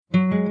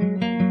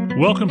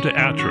Welcome to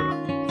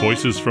ATTRA,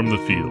 Voices from the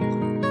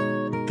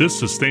Field. This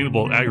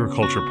Sustainable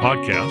Agriculture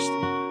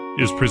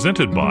podcast is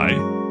presented by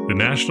the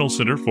National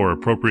Center for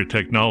Appropriate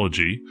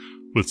Technology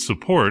with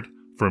support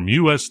from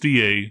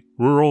USDA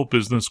Rural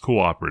Business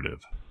Cooperative.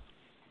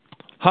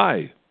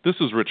 Hi, this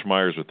is Rich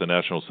Myers with the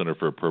National Center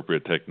for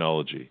Appropriate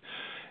Technology.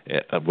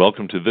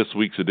 Welcome to this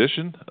week's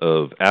edition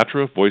of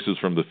ATTRA, Voices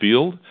from the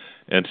Field.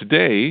 And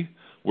today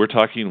we're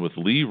talking with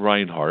Lee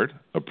Reinhardt,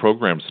 a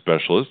program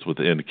specialist with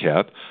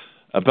NCAT,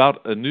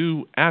 about a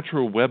new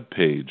ATTRA web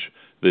page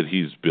that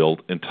he's built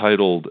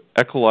entitled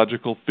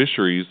Ecological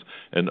Fisheries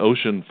and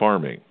Ocean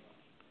Farming.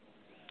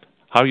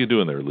 How are you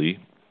doing there, Lee?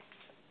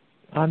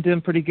 I'm doing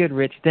pretty good,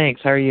 Rich.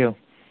 Thanks. How are you?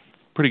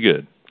 Pretty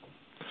good.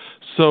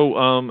 So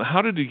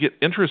how did you get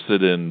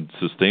interested in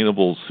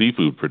sustainable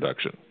seafood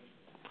production?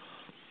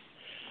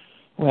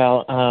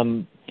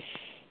 Well,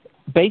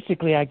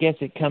 basically, I guess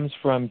it comes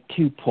from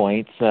 2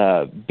 points.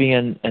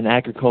 Being an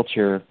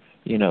agriculture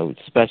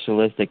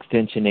specialist,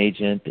 extension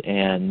agent,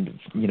 and,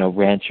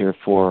 rancher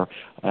for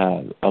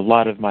a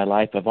lot of my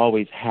life. I've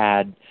always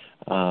had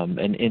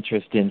an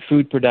interest in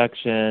food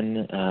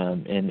production,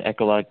 and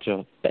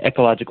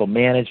ecological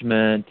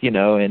management,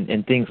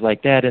 and things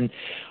like that. And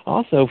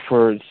also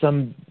for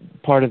some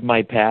part of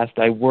my past,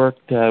 I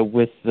worked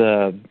with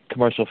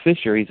commercial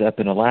fisheries up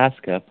in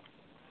Alaska.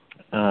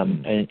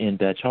 In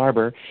Dutch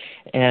Harbor,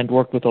 and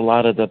worked with a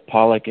lot of the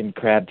pollock and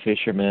crab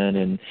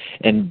fishermen,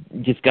 and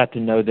just got to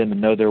know them and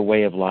know their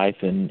way of life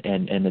and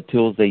the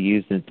tools they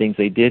used and things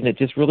they did, and it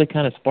just really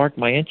kind of sparked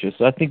my interest.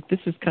 So I think this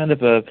is kind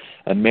of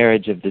a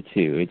marriage of the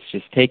two. It's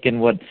just taking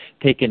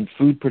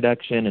food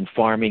production and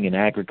farming and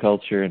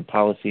agriculture and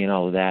policy and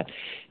all of that,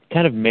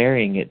 kind of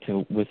marrying it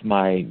with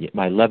my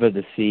love of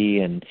the sea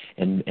and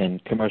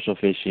commercial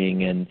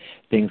fishing and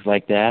things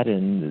like that,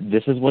 and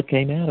this is what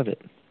came out of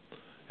it.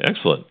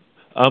 Excellent.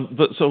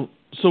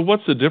 So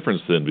what's the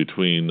difference then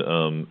between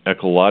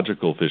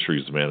ecological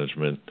fisheries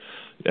management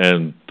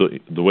and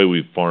the way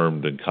we've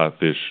farmed and caught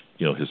fish,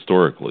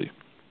 historically?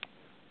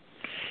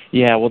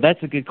 Yeah, well,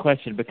 that's a good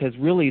question, because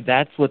really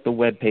that's what the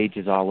web page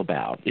is all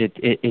about.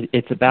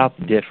 It's about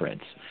the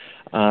difference.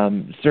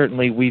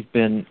 Certainly, we've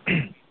been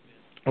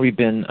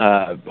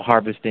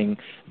harvesting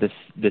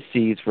the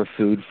seas for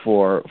food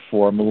for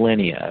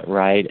millennia,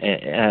 right?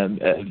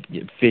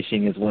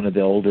 Fishing is one of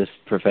the oldest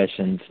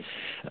professions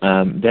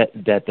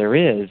that there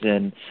is,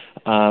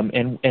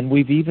 and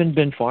we've even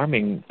been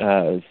farming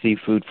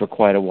seafood for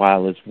quite a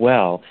while as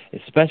well,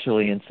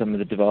 especially in some of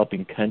the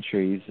developing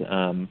countries.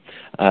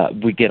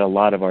 We get a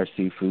lot of our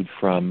seafood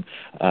from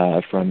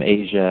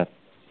Asia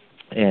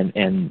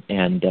and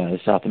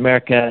South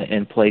America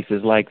and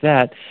places like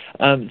that.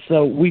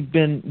 So we've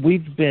been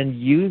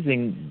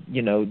using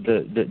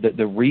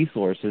the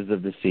resources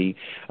of the sea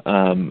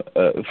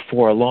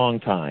for a long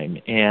time,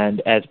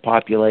 and as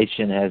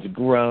population has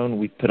grown,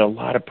 we've put a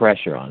lot of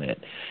pressure on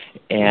it,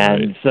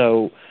 and right.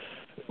 So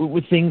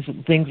with things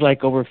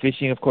like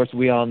overfishing, of course,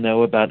 we all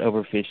know about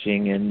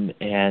overfishing,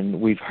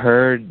 and we've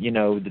heard,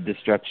 the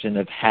destruction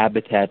of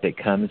habitat that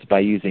comes by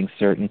using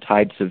certain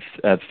types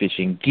of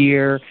fishing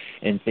gear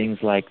and things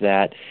like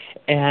that.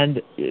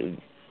 And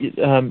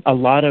a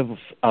lot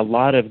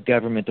of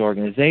government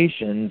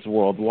organizations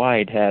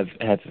worldwide have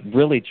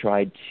really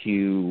tried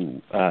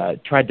to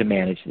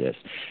manage this.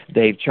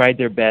 They've tried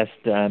their best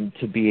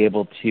to be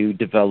able to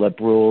develop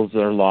rules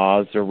or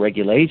laws or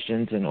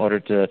regulations in order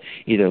to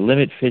either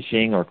limit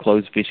fishing or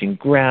close fishing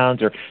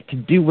grounds, or to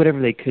do whatever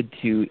they could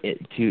to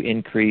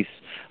increase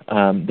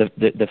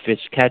the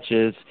fish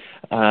catches,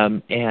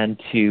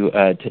 and to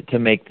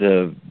make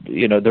the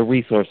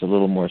resource a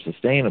little more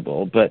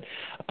sustainable. But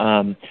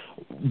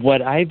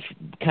what I've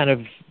kind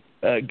of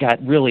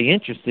got really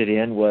interested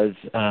in was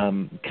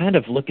kind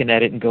of looking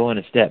at it and going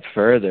a step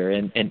further,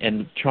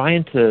 and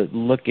trying to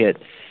look at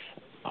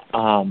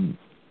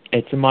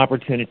some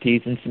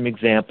opportunities and some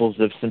examples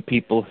of some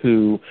people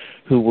who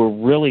were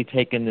really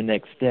taking the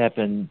next step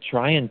and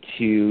trying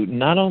to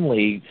not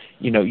only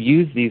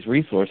use these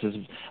resources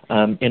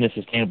in a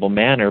sustainable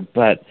manner,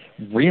 but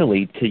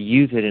really to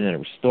use it in a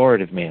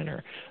restorative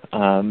manner,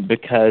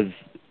 because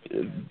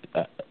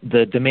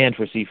the demand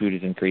for seafood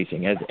is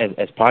increasing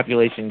as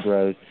population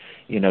grows.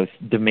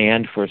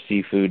 Demand for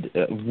seafood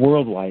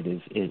worldwide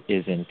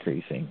is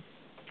increasing.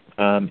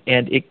 And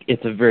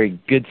it's a very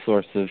good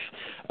source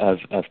of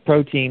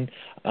protein,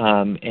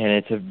 and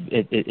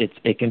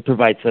it can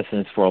provide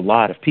sustenance for a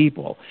lot of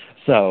people.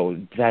 So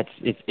that's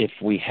if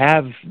we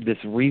have this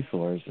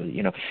resource,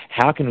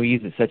 how can we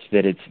use it such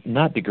that it's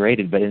not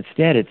degraded, but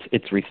instead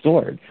it's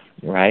restored,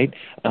 right?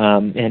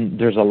 And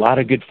there's a lot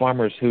of good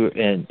farmers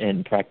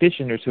and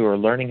practitioners who are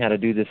learning how to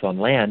do this on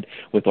land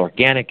with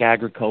organic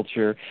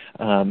agriculture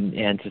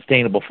and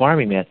sustainable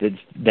farming methods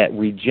that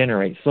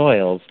regenerate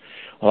soils.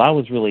 Well, I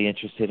was really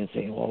interested in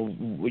saying,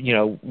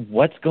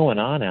 what's going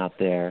on out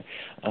there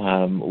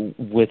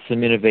with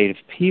some innovative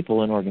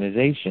people and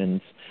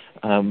organizations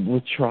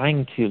with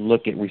trying to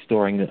look at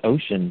restoring the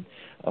ocean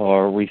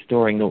or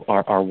restoring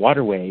our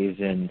waterways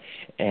and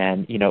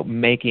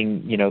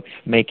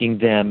making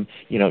them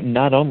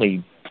not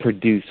only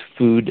produce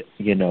food,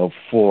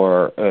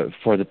 for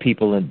the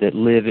people that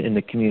live in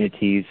the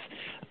communities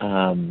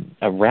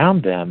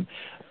around them,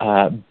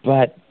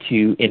 but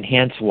to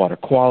enhance water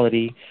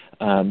quality,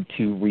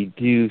 to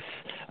reduce,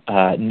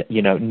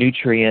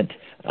 nutrient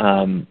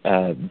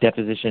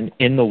deposition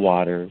in the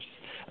waters,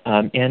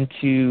 and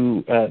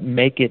to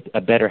make it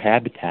a better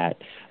habitat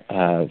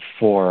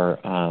for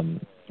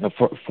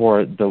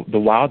the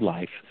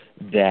wildlife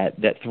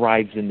that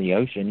thrives in the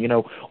ocean.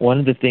 One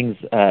of the things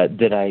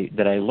that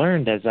I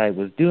learned as I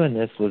was doing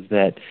this was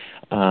that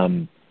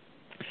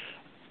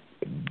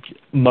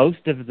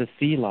most of the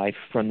sea life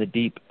from the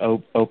deep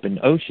open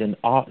ocean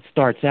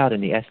starts out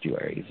in the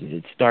estuaries.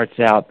 It starts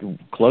out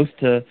close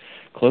to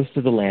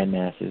the land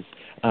masses,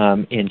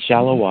 in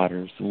shallow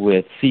waters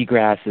with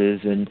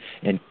seagrasses and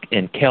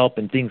kelp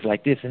and things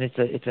like this, and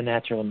it's a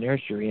natural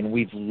nursery. And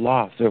we've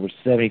lost over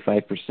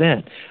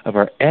 75% of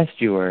our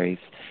estuaries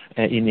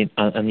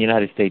on the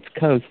United States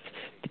coast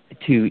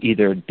to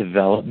either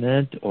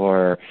development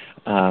or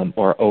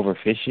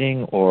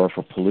overfishing or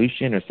for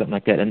pollution or something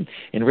like that. And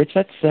Rich,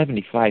 that's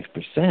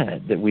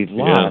 75% that we've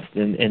lost,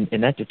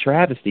 and that's a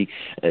travesty.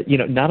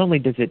 Not only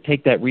does it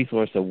take that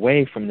resource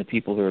away from the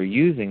people who are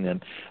using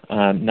them,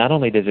 not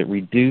only does it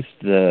reduce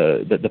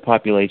the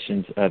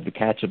populations of the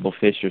catchable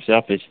fish or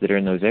shellfish that are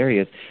in those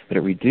areas, but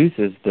it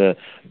reduces the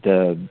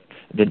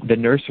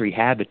nursery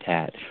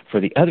habitat for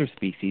the other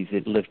species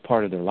that live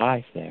part of their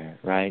life there,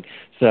 right?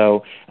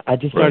 So I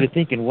just started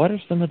thinking, what are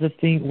some of the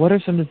things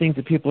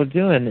that people are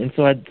doing? And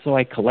so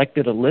I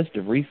collected a list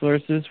of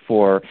resources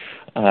for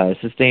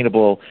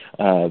sustainable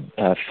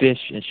fish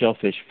and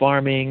shellfish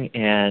farming,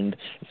 and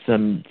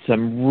some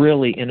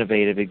really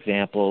innovative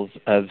examples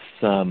of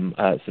some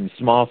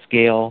small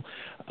scale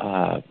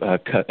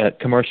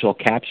commercial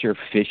capture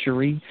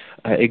fishery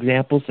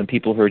examples, some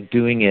people who are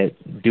doing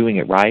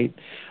it right.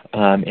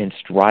 And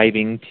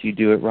striving to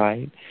do it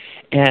right,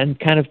 and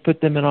kind of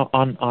put them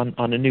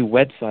on a new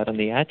website on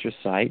the ATRA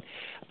site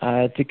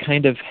to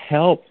kind of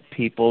help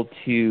people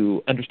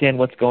to understand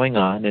what's going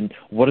on and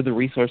what are the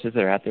resources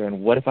that are out there,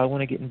 and what if I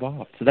want to get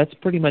involved. So that's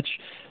pretty much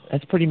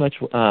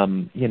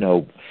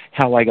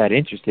how I got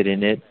interested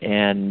in it,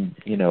 and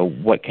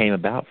what came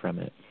about from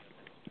it.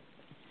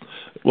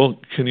 Well,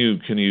 can you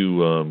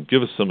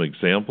give us some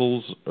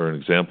examples, or an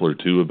example or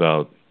two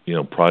about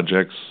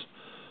projects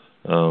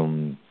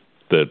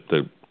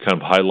that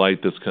kind of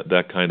highlight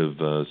that kind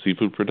of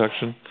seafood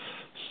production?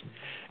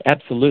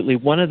 Absolutely.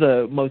 One of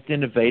the most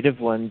innovative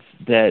ones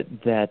that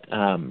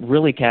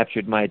really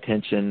captured my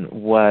attention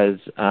was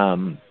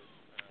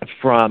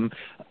from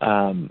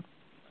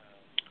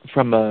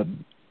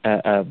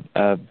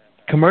a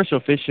commercial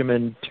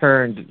fisherman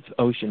turned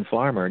ocean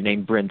farmer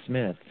named Bryn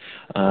Smith.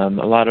 A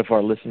lot of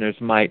our listeners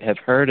might have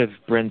heard of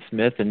Bryn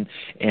Smith and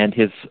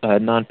his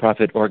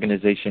nonprofit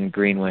organization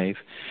GreenWave.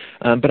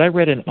 But I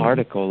read an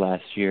article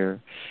last year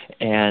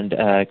and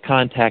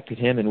contacted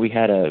him, and we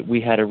had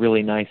a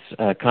really nice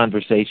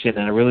conversation,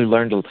 and I really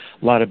learned a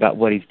lot about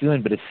what he's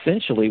doing. But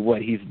essentially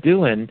what he's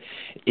doing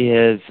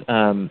is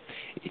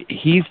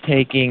he's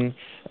taking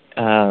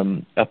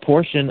a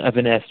portion of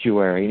an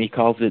estuary, and he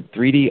calls it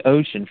 3D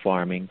ocean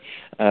farming,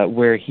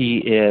 where he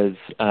is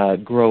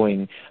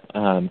growing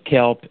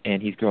kelp,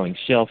 and he's growing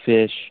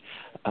shellfish,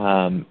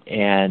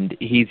 and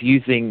he's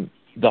using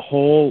the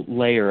whole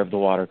layer of the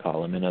water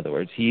column. In other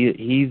words,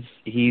 he's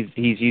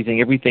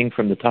using everything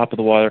from the top of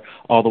the water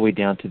all the way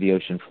down to the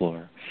ocean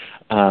floor,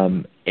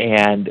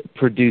 and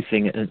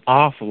producing an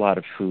awful lot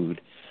of food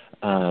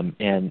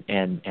and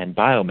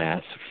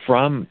biomass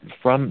from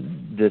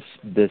this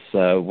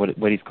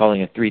what he's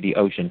calling a 3D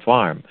ocean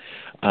farm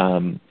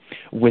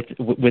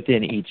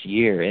within each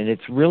year. And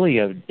it's really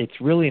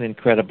an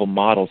incredible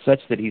model, such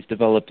that he's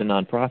developed a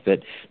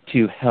nonprofit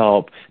to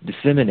help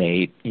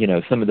disseminate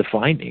some of the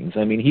findings.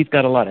 I mean, he's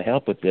got a lot of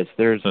help with this.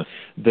 There's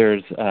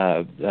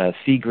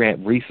Sea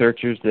Grant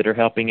researchers that are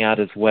helping out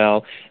as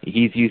well.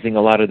 He's using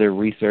a lot of their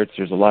research.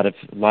 There's a lot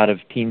of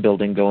team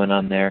building going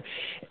on there,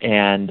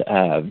 and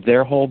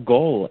their whole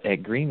goal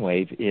at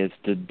GreenWave is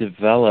to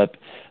develop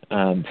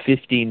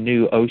 50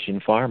 new ocean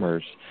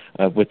farmers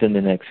within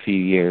the next few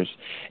years,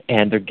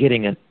 and they're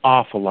getting an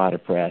awful lot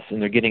of press,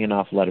 and they're getting an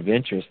awful lot of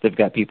interest. They've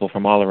got people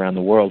from all around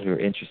the world who are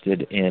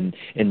interested in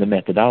the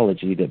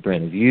methodology that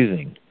Bryn is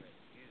using.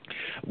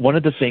 One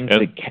of the things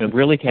that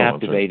really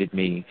captivated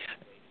me.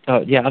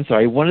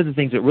 One of the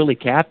things that really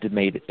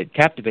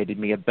captivated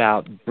me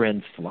about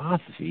Bryn's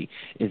philosophy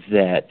is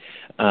that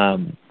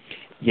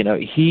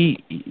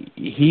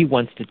he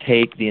wants to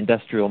take the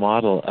industrial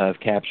model of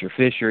capture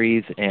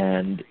fisheries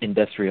and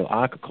industrial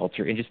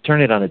aquaculture and just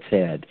turn it on its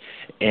head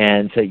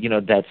and say,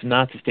 that's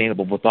not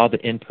sustainable with all the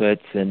inputs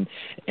and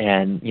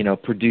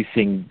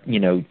producing,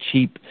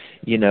 cheap,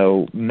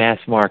 mass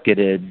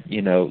marketed,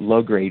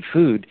 low grade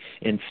food.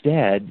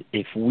 Instead,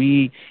 if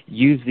we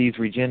use these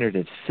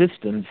regenerative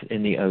systems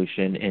in the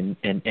ocean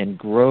and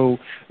grow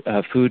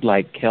food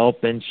like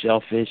kelp and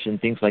shellfish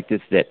and things like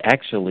this that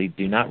actually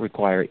do not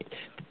require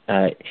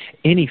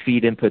any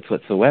feed inputs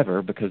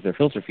whatsoever because they're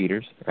filter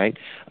feeders, right?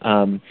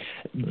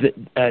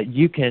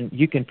 You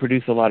can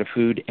produce a lot of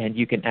food, and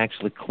you can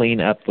actually clean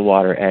up the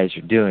water as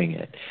you're doing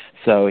it.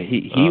 So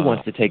he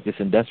wants to take this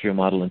industrial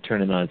model and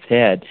turn it on its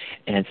head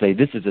and say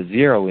this is a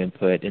zero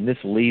input, and this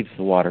leaves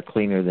the water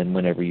cleaner than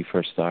whenever you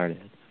first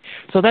started.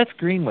 So that's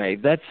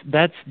GreenWave.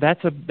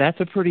 That's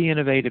a pretty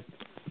innovative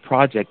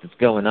project that's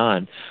going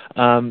on.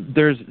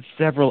 There's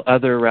several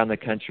other around the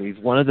country.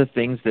 One of the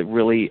things that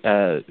really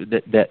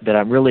that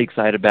I'm really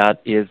excited about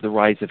is the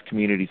rise of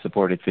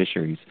community-supported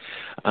fisheries.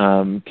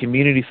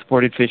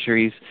 Community-supported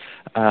fisheries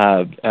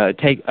are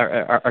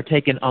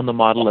taken on the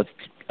model of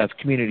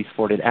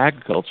community-supported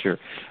agriculture,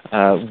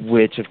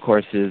 which of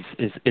course is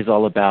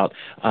all about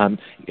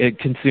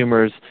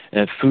consumers,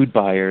 food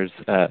buyers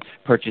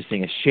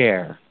purchasing a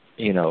share.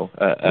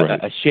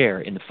 A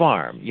share in the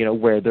farm,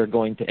 where they're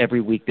going to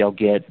every week they'll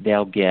get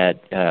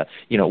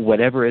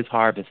whatever is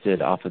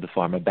harvested off of the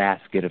farm, a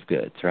basket of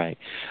goods, right?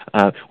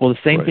 Well, the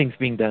same thing's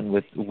being done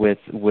with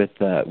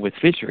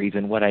fisheries,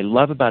 and what I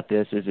love about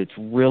this is it's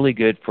really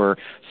good for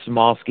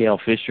small scale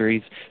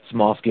fisheries,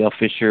 small scale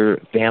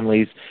fisher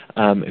families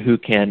who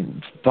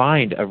can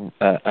find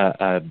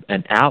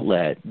an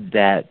outlet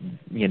that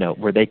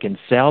where they can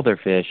sell their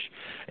fish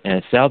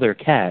and sell their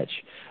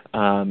catch.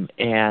 And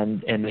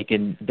they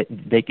can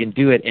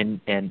do it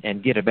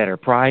and get a better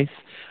price.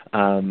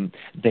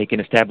 They can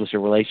establish a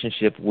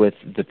relationship with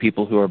the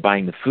people who are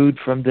buying the food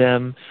from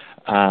them.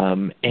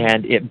 And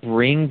it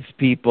brings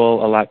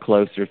people a lot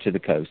closer to the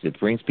coast. It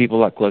brings people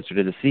a lot closer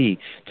to the sea,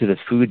 to the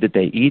food that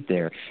they eat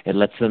there. It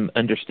lets them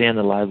understand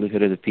the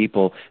livelihood of the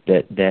people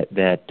that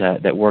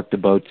work the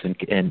boats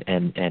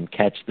and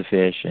catch the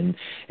fish and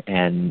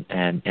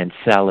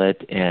sell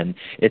it. And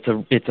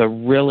it's a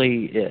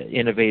really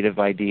innovative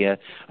idea.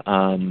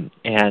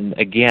 And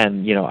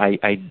again,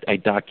 I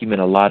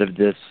document a lot of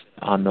this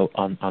on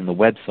the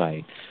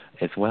website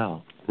as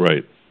well.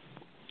 Right.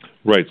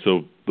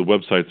 So the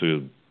website's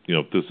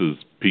if this is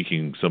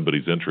piquing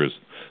somebody's interest,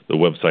 the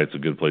website's a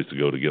good place to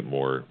go to get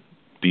more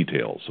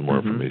details and more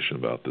information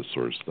about this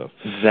sort of stuff.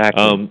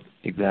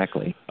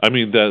 Exactly. I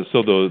mean, the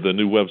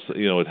new website,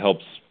 it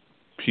helps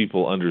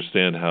people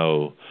understand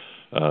how,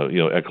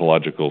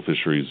 ecological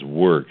fisheries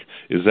work.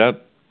 Is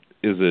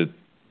the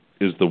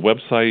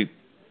website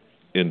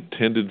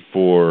intended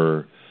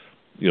for,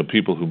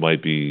 people who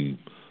might be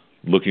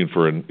looking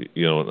for an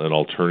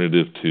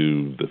alternative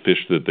to the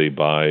fish that they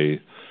buy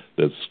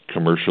that's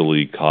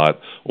commercially caught,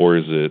 or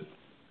is it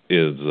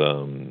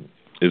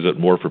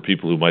more for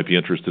people who might be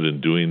interested in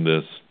doing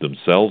this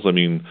themselves? I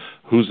mean,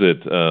 who's the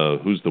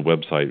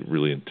website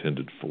really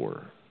intended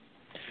for?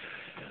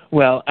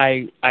 Well,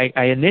 I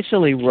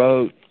initially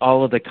wrote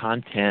all of the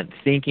content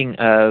thinking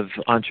of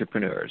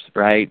entrepreneurs,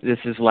 right? This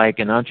is like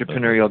an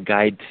entrepreneurial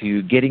guide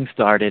to getting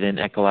started in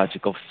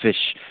ecological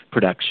fish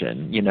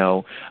production,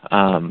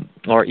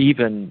 or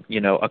even,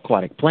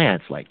 aquatic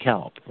plants like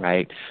kelp,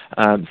 right?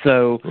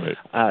 So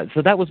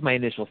that was my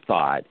initial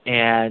thought.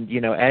 And,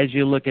 as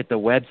you look at the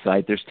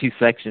website, there's two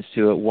sections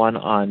to it, one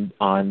on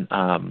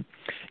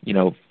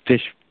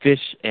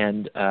fish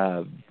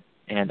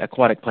and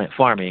aquatic plant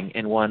farming,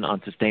 and one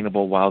on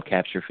sustainable wild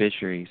capture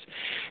fisheries.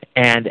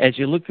 And as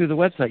you look through the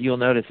website, you'll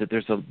notice that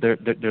there's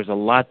a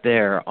lot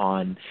there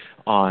on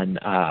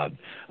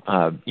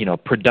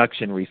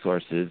production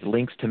resources,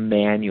 links to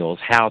manuals,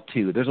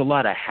 how-to. There's a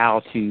lot of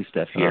how-to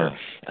stuff here,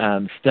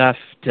 stuff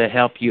to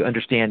help you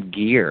understand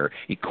gear,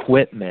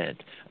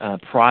 equipment,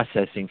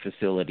 processing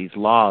facilities,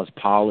 laws,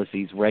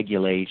 policies,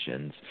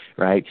 regulations,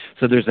 right?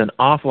 So there's an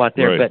awful lot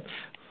there, but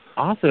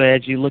also,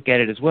 as you look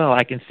at it as well,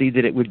 I can see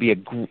that it would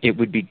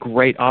be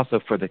great also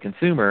for the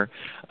consumer,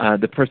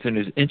 the person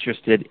who's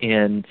interested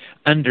in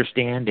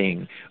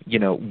understanding,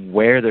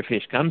 where their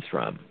fish comes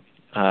from,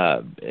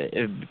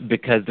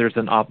 because there's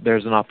an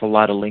awful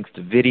lot of links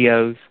to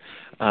videos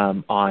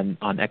on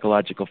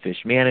ecological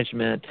fish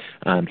management,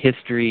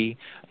 history,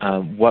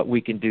 what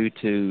we can do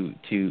to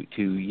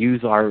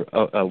use our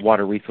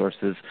water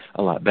resources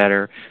a lot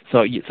better.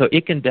 So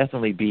it can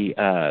definitely be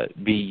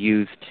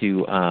used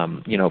to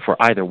for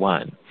either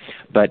one.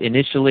 But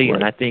initially,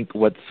 and I think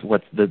what's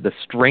the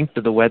strength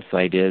of the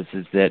website is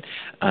that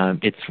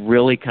it's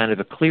really kind of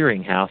a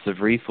clearinghouse of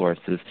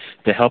resources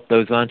to help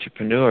those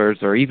entrepreneurs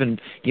or even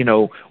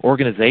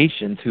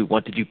organizations who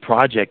want to do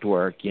project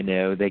work.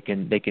 They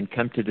can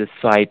come to this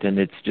site, and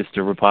it's just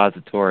a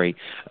repository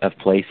of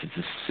places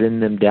to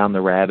send them down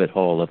the rabbit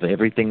hole of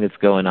everything that's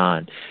going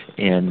on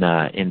in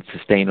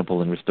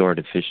sustainable and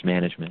restorative fish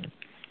management.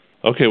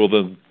 Okay, well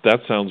then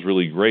that sounds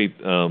really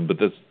great, but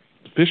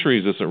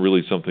fisheries isn't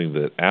really something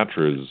that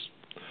ATTRA's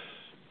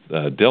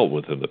dealt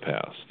with in the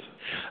past.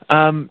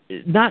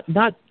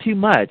 Not too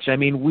much. I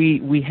mean,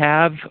 we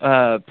have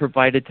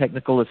provided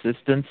technical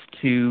assistance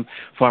to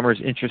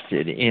farmers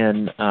interested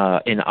in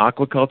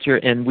aquaculture,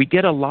 and we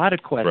get a lot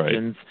of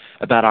questions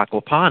about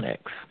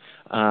aquaponics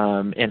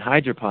and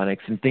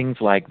hydroponics and things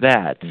like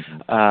that.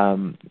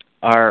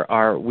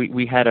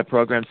 we had a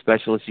program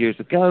specialist years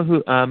ago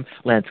who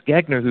Lance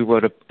Gegner, who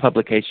wrote a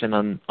publication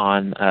on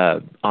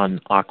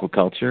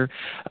aquaculture,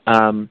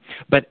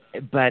 but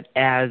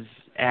as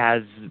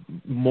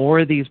more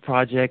of these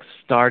projects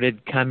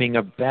started coming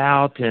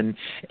about, and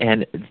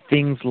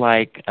things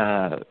like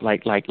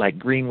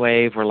green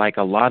wave, or like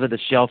a lot of the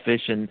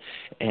shellfish and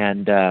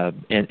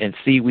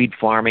seaweed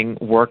farming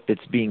work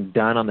that's being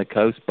done on the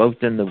coast, both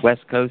in the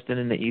West Coast and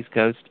in the East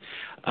Coast,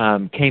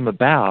 came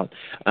about,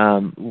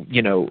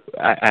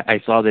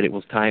 I saw that it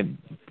was time.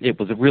 It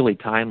was really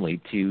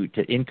timely to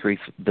increase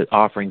the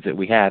offerings that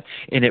we have,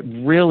 and it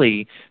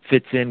really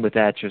fits in with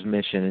ATTRA's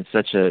mission in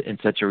such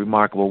a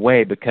remarkable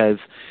way, because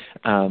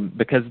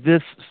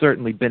this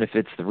certainly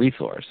benefits the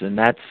resource, and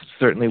that's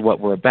certainly what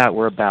we're about.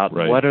 We're about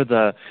right. what are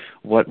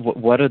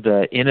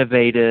the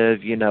innovative,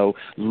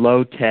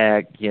 low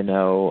tech,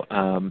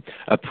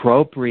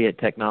 appropriate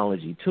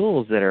technology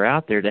tools that are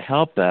out there to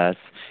help us,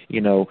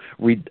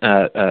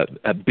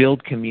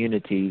 build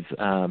communities,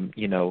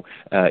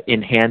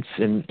 enhance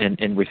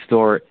and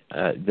restore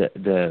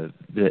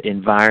the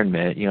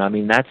environment.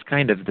 That's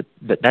kind of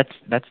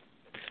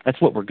that's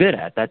what we're good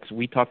at.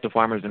 We talk to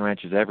farmers and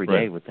ranchers every day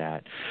right. with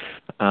that.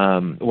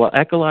 Well,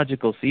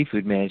 ecological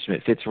seafood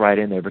management fits right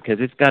in there, because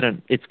it's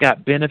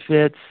got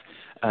benefits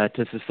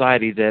to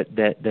society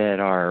that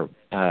are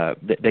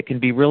that can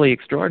be really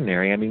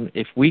extraordinary. I mean,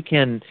 if we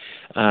can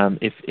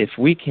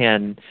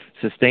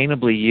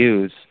sustainably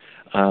use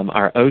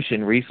our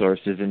ocean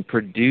resources and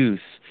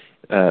produce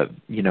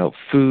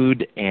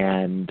food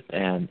and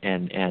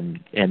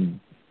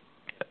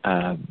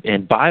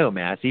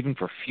biomass, even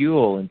for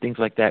fuel and things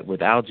like that,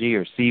 with algae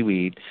or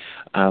seaweed,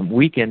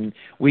 we can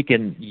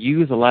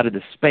use a lot of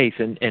the space.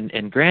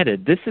 And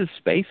granted, this is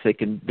space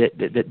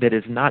that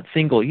is not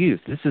single use.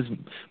 This is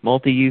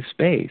multi-use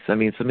space. I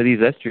mean, some of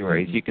these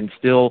estuaries, you can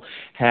still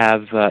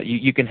have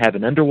you can have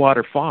an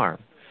underwater farm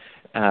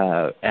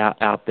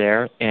out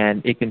there,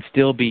 and it can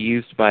still be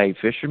used by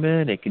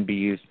fishermen. It can be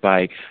used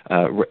by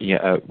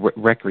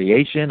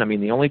recreation. I mean,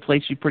 the only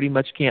place you pretty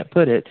much can't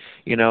put it,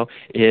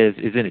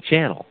 is in a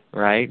channel,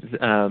 right?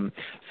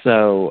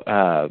 So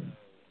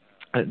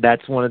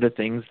that's one of the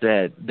things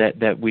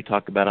that we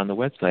talk about on the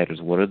website,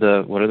 is what are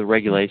the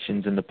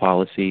regulations and the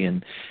policy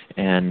and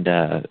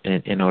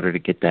in order to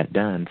get that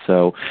done.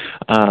 So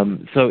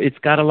it's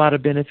got a lot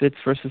of benefits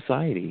for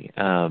society,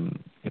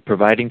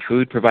 providing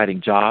food, providing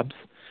jobs.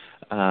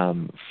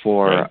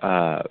 For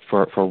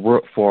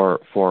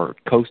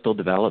coastal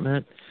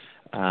development,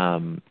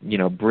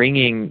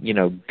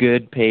 bringing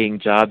good paying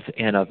jobs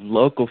and a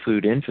local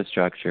food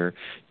infrastructure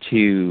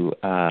to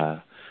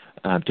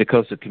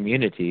coastal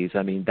communities.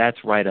 I mean,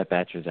 that's right up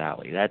ATTRA's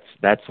alley.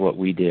 That's what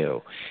we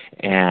do,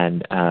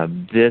 and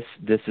this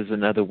is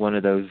another one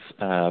of those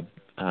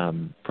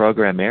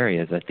program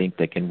areas, I think,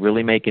 that can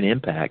really make an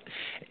impact.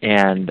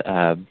 And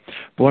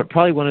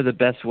probably one of the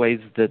best ways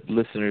that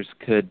listeners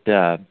could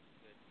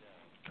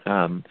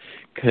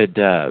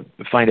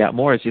find out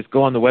more is just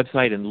go on the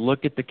website and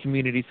look at the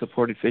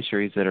community-supported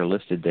fisheries that are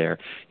listed there.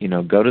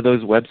 Go to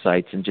those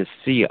websites and just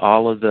see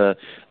all of the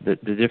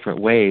different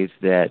ways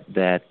that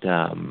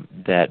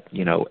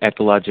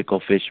ecological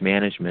fish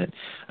management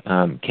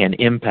can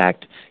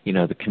impact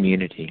the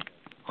community.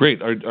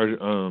 Great.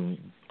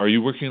 Are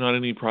you working on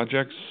any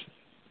projects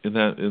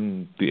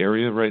in the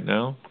area right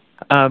now?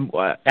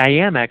 I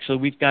am, actually.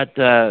 We've got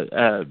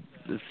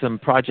some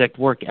project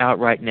work out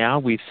right now.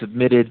 We've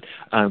submitted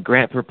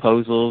grant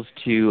proposals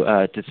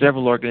to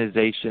several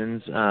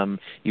organizations,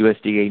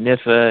 USDA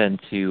NIFA,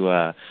 and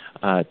to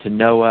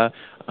NOAA,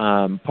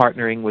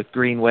 partnering with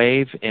Green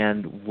Wave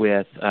and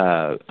with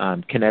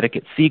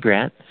Connecticut Sea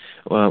Grant,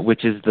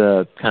 which is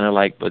the kind of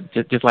like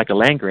just like a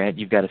land grant.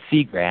 You've got a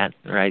sea grant,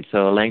 right?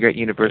 So a land grant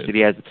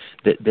university has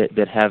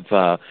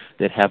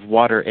that have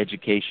water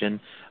education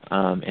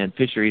and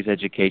fisheries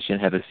education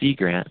have a sea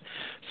grant.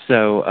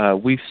 So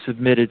we've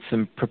submitted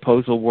some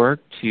proposal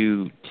work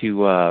to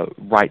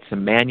write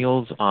some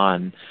manuals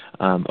on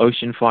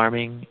ocean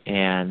farming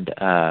and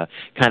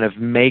kind of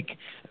make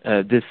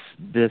this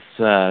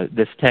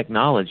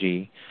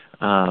technology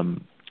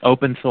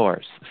open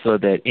source, so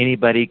that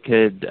anybody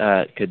could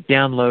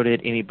download it,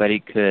 anybody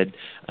could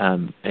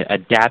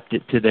adapt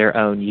it to their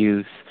own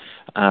use,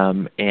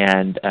 and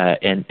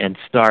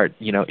start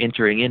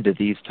entering into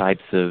these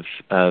types of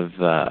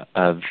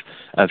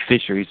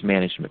fisheries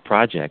management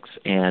projects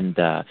and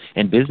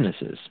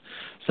businesses.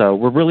 So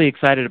we're really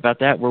excited about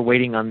that. We're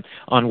waiting on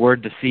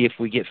word to see if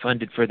we get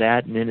funded for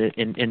that,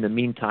 and in the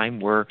meantime,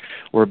 we're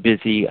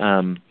busy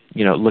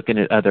looking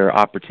at other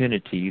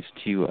opportunities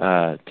to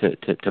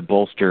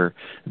bolster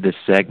this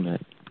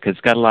segment, because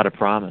it's got a lot of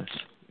promise.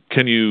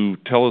 Can you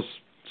tell us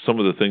some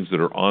of the things that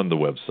are on the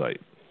website?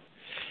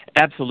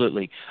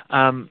 Absolutely.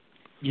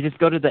 You just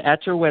go to the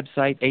ATTRA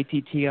website,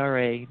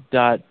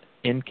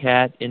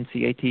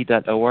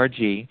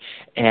 attra.ncat.org,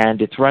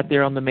 and it's right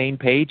there on the main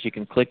page. You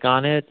can click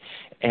on it,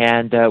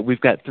 and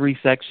we've got 3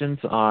 sections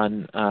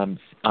on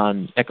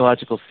on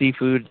ecological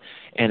seafood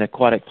and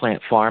aquatic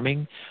plant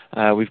farming.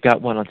 We've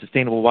got one on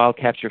sustainable wild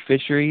capture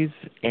fisheries,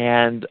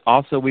 and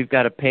also we've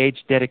got a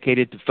page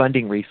dedicated to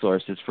funding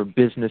resources for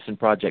business and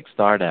project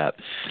startup.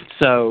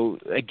 So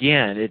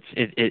again,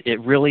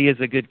 it really is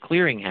a good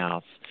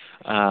clearinghouse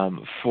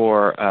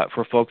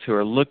for folks who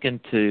are looking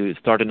to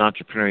start an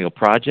entrepreneurial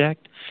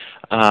project.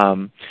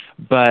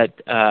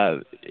 But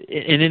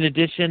in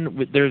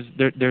addition, there's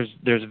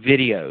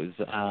videos,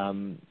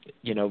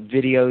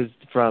 videos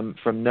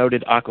from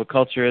noted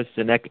aquaculturists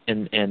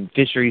and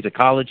fisheries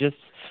ecologists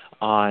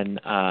on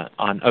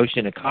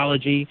ocean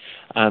ecology,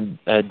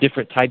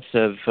 different types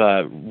of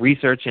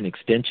research and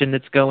extension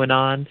that's going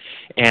on,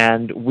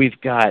 and we've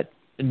got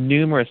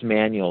numerous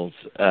manuals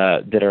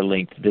that are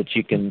linked that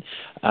you can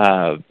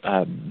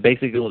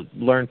basically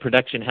learn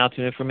production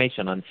how-to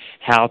information on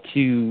how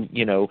to,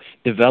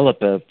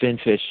 develop a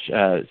finfish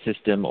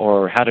system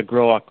or how to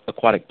grow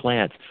aquatic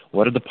plants.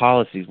 What are the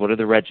policies? What are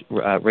the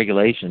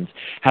regulations?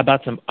 How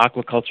about some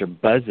aquaculture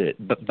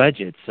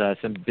budgets,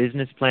 some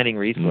business planning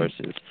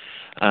resources,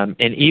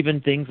 and even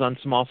things on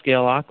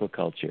small-scale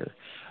aquaculture.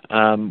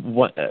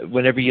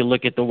 Whenever you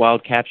look at the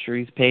Wild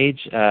Capturies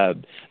page,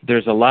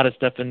 there's a lot of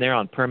stuff in there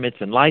on permits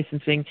and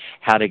licensing,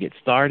 how to get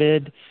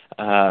started.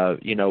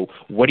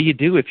 What do you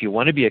do if you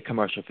want to be a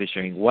commercial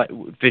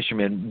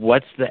fisherman?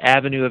 What's the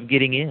avenue of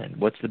getting in?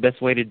 What's the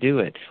best way to do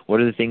it? What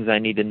are the things I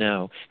need to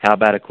know? How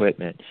about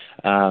equipment?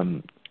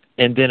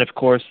 And then, of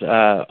course,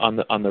 on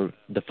the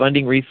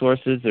funding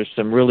resources, there's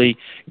some really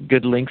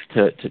good links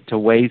to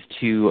ways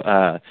to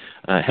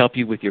help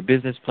you with your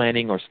business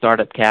planning or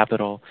startup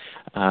capital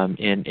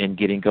in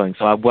getting going.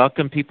 So I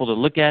welcome people to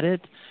look at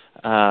it,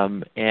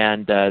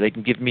 and they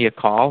can give me a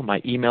call.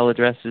 My email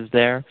address is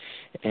there,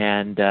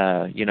 and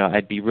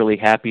I'd be really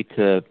happy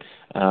to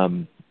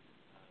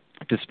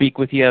speak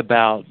with you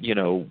about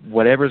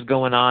whatever's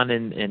going on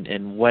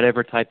and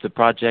whatever types of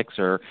projects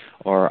or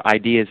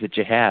ideas that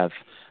you have.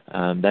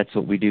 That's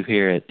what we do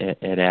here at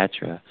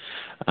ATTRA.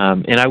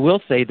 And I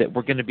will say that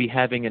we're going to be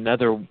having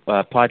another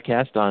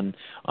podcast on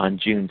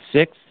June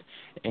 6th.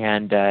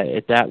 And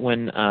at that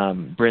one,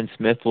 Bryn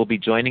Smith will be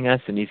joining us,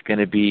 and he's going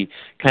to be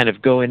kind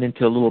of going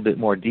into a little bit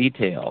more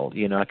detail.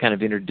 I kind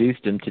of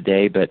introduced him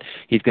today, but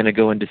he's going to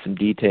go into some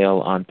detail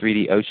on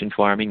 3D ocean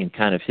farming and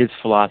kind of his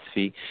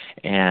philosophy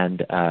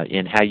and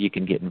in how you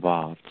can get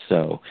involved.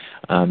 So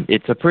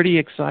it's a pretty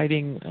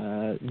exciting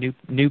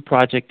new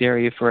project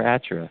area for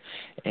ATTRA,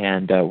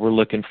 and we're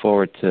looking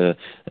forward to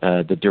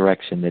the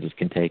direction that it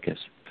can take us.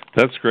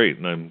 That's great,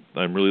 and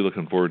I'm really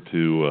looking forward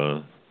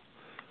to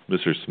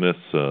Mr. Smith's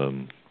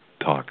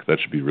talk. That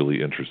should be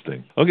really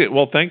interesting. Okay,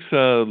 well, thanks,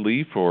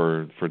 Lee,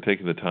 for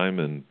taking the time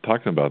and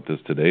talking about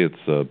this today.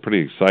 It's a pretty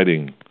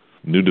exciting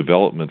new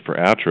development for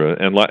ATTRA,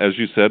 and as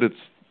you said,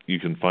 you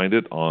can find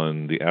it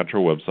on the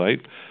ATTRA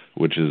website,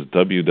 which is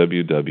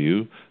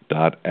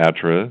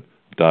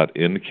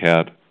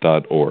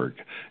www.attra.ncat.org.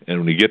 And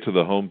when you get to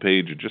the home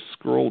page, you just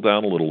scroll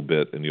down a little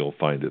bit, and you'll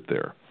find it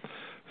there.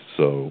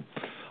 So,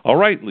 all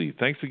right, Lee,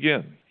 thanks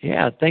again.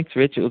 Yeah, thanks,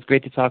 Rich. It was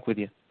great to talk with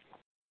you.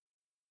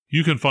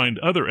 You can find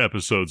other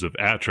episodes of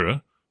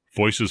ATTRA,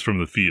 Voices from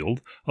the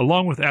Field,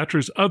 along with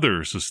ATTRA's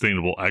other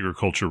sustainable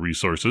agriculture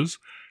resources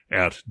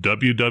at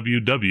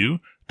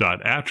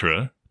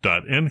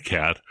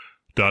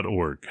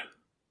www.attra.ncat.org.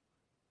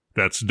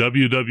 That's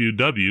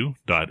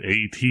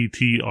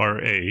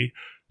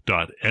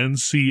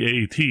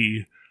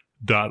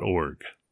www.attra.ncat.org.